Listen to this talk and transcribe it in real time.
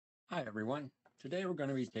Hi everyone. Today we're going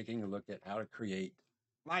to be taking a look at how to create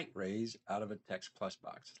light rays out of a Text Plus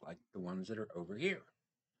box like the ones that are over here.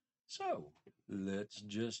 So let's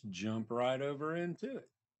just jump right over into it.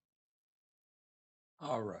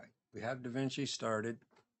 All right, we have Davinci started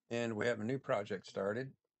and we have a new project started.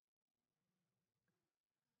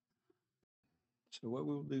 So what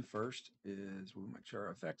we'll do first is we'll make sure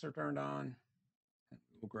our effects are turned on. And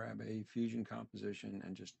we'll grab a fusion composition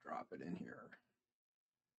and just drop it in here.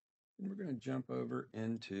 And we're going to jump over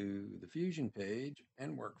into the Fusion page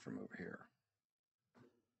and work from over here.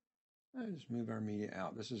 Let's just move our media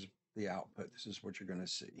out. This is the output. This is what you're going to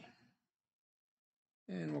see.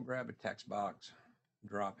 And we'll grab a text box,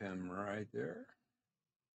 drop him right there.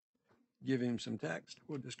 Give him some text.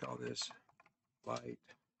 We'll just call this light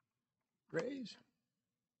rays.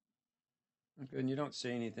 Okay, and you don't see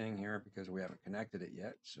anything here because we haven't connected it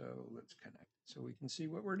yet. So let's connect it so we can see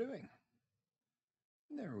what we're doing.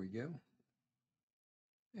 There we go.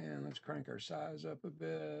 And let's crank our size up a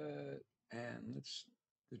bit. And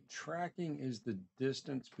the tracking is the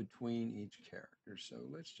distance between each character. So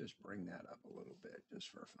let's just bring that up a little bit just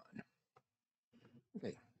for fun.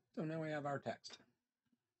 Okay, so now we have our text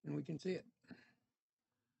and we can see it.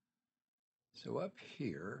 So up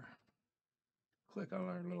here, click on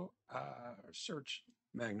our little search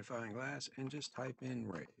magnifying glass and just type in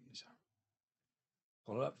rays.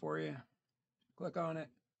 Pull it up for you, click on it,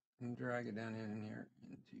 and drag it down in here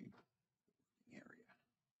into the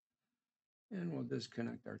area. And we'll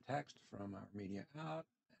disconnect our text from our media out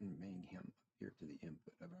and bring him up here to the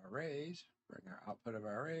input of our rays, bring our output of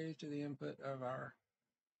our rays to the input of our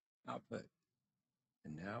output.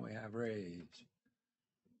 And now we have rays.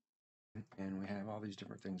 And we have all these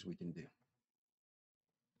different things we can do.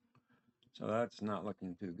 So that's not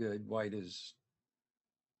looking too good. White is,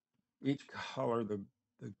 each color, the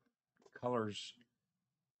colors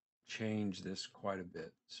change this quite a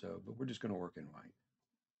bit. So, but we're just going to work in white.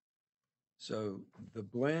 So the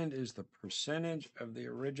blend is the percentage of the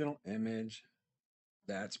original image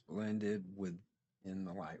that's blended within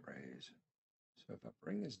the light rays. So if I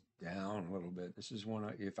bring this down a little bit, this is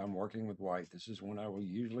one, if I'm working with white, this is one I will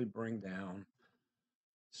usually bring down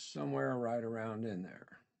somewhere right around in there.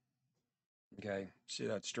 Okay, see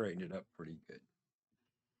that straightened it up pretty good.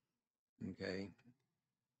 Okay,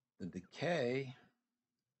 the decay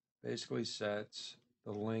basically sets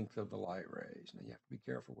the length of the light rays. Now you have to be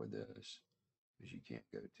careful with this because you can't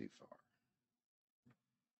go too far.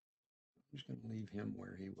 I'm just going to leave him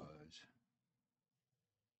where he was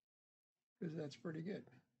because that's pretty good.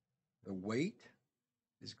 The weight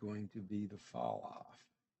is going to be the fall off.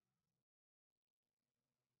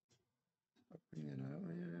 I'll bring it up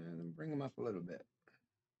and bring them up a little bit.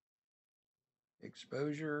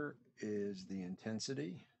 Exposure is the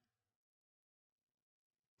intensity.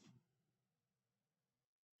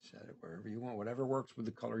 Set it wherever you want, whatever works with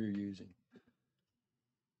the color you're using.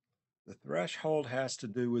 The threshold has to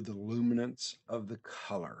do with the luminance of the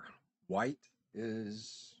color. White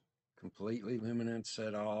is completely luminance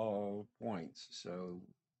at all points, so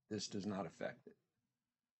this does not affect it.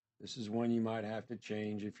 This is one you might have to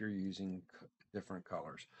change if you're using different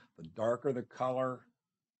colors. The darker the color,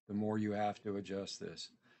 the more you have to adjust this.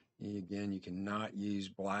 Again, you cannot use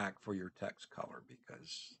black for your text color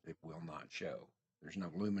because it will not show. There's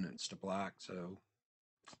no luminance to black, so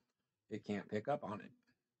it can't pick up on it.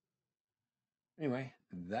 Anyway,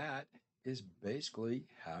 that is basically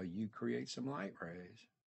how you create some light rays.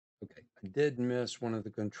 Okay, I did miss one of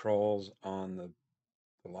the controls on the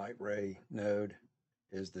light ray node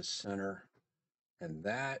is the center, and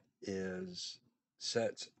that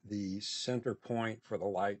sets the center point for the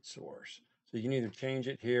light source. So you can either change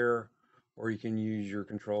it here or you can use your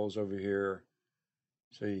controls over here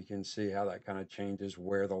so you can see how that kind of changes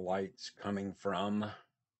where the light's coming from.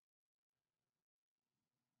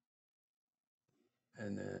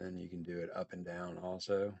 And then you can do it up and down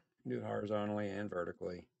also. You can do it horizontally and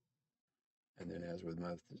vertically. And then as with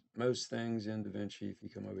most things in Davinci, if you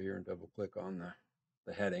come over here and double click on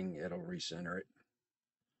the heading, it'll recenter it.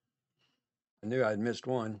 I knew I'd missed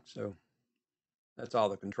one, so that's all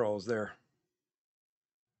the controls there.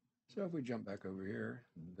 So if we jump back over here,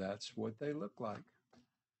 that's what they look like.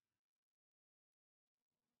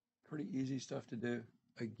 Pretty easy stuff to do.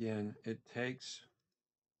 Again, it takes,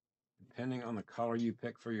 depending on the color you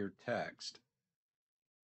pick for your text,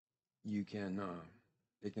 you can,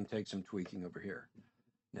 it can take some tweaking over here.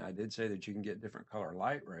 Now, I did say that you can get different color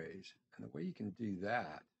light rays, and the way you can do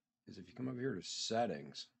that is if you come over here to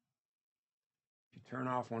settings, if you turn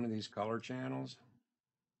off one of these color channels,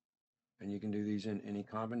 and you can do these in any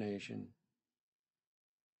combination,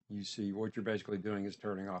 you see what you're basically doing is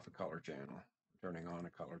turning off a color channel, turning on a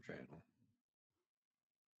color channel.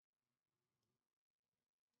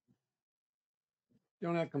 You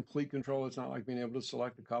don't have complete control. It's not like being able to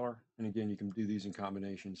select a color. And again, you can do these in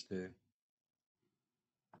combinations too.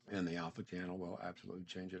 And the alpha channel will absolutely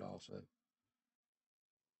change it also.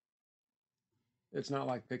 It's not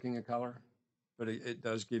like picking a color, but it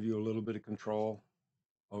does give you a little bit of control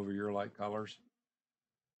over your light colors.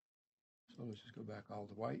 So let's just go back all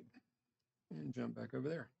to white and jump back over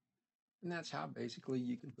there. And that's how basically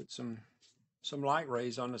you can put some light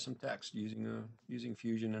rays onto some text using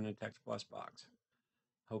Fusion in a Text Plus box.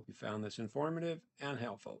 Hope you found this informative and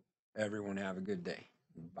helpful. Everyone have a good day.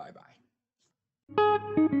 Bye-bye.